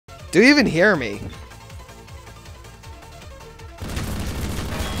Do you even hear me?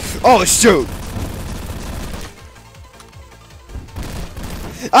 Oh, shoot!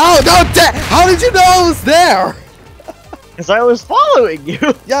 Oh, no! How did you know I was there? Because I was following you.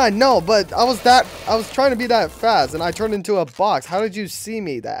 Yeah, I know, but I was trying to be that fast, and I turned into a box. How did you see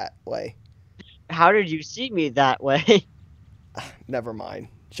me that way? How did you see me that way? Never mind.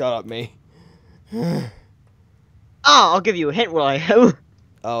 Shut up, me. Oh, I'll give you a hint, William.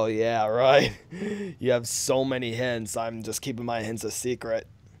 Oh, yeah, right. You have so many hints. I'm just keeping my hints a secret.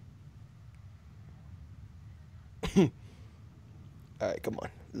 Alright, come on.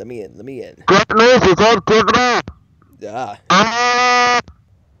 Let me in. Let me in. Yeah.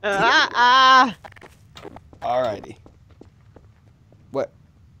 Alrighty. What?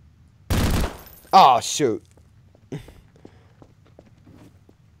 Oh, shoot. You're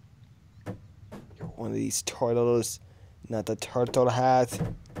one of these turtles. Not the turtle hat.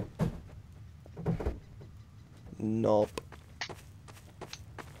 Nope.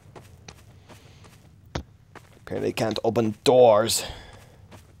 Apparently can't open doors.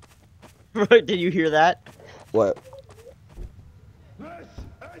 Did you hear that? What?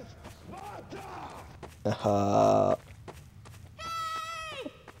 What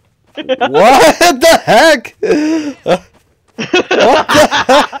the heck? What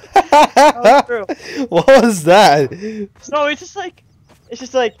the What was that? So it's just like,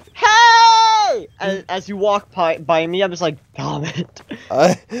 hey! As you walk by me, I'm just like, damn it.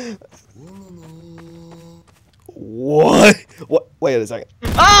 What? What? Wait a second.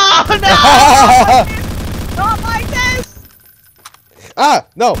 Oh no! Not like this! Ah!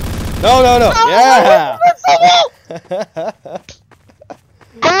 No! No! No! No! Oh, Yeah!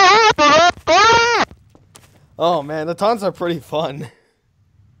 Oh man, the taunts are pretty fun.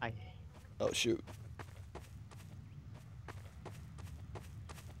 Oh shoot.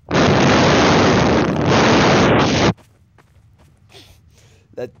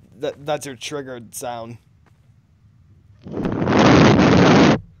 That's your triggered sound.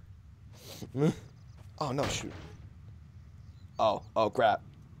 Oh no, shoot. Oh crap.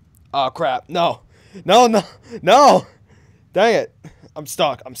 Oh crap. No. No, no. No. Dang it. I'm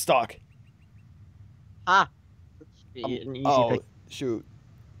stuck. I'm stuck. Ah. An easy pick. Shoot.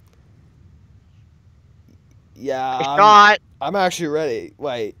 Yeah, I'm actually ready.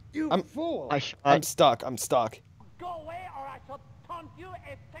 Wait. You fool! I'm stuck. I'm stuck. Go away or I shall taunt you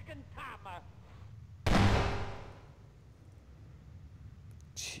a second time.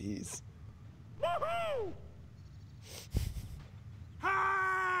 Jeez. Woohoo!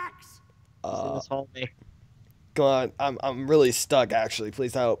 Hacks! In this hallway. Go on. I'm really stuck actually.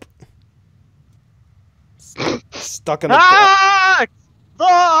 Please help. Stuck in the Hacks!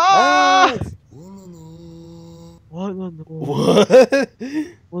 Hacks! What?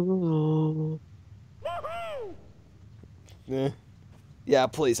 Woohoo! Yeah,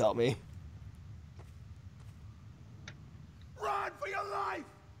 please help me. Run for your life!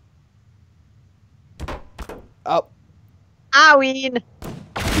 Oh. Oween!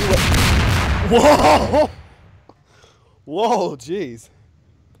 Whoa! Whoa, jeez.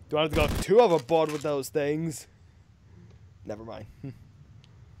 Do I have to go too overboard with those things? Never mind.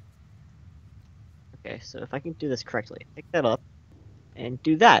 Okay, so if I can do this correctly, pick that up and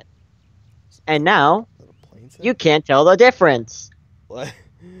do that. And now, you can't tell the difference. What?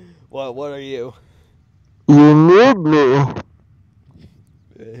 What are you? You need me.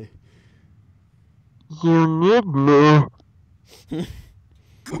 Hey. You need me.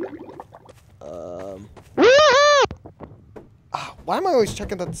 Why am I always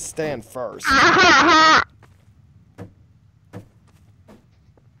checking that stand first?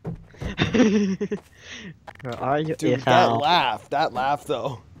 Where are you? Dude, that laugh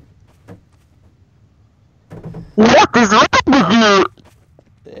though. What is wrong with you?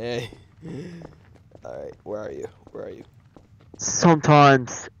 Hey. Alright, where are you? Where are you?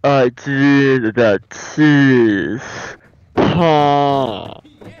 Sometimes I do that cheese.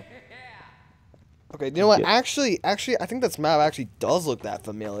 Okay, you know what? Actually, I think this map actually does look that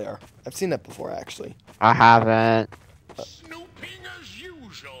familiar. I've seen that before, actually. I haven't. Snooping as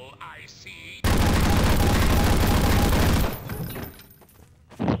usual, I see.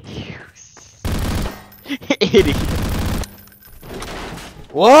 Idiot.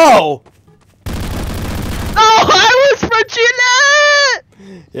 Whoa! Oh, I was fortunate!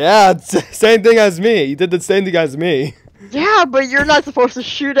 Yeah, it's the same thing as me. You did the same thing as me. Yeah, but you're not supposed to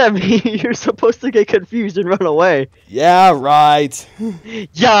shoot at me. You're supposed to get confused and run away. Yeah, right.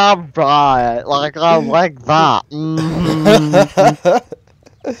 Yeah, right. Like that.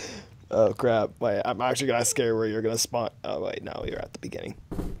 Oh crap! Wait, I'm actually gonna scare where you're gonna spawn. Oh wait, no, you're at the beginning.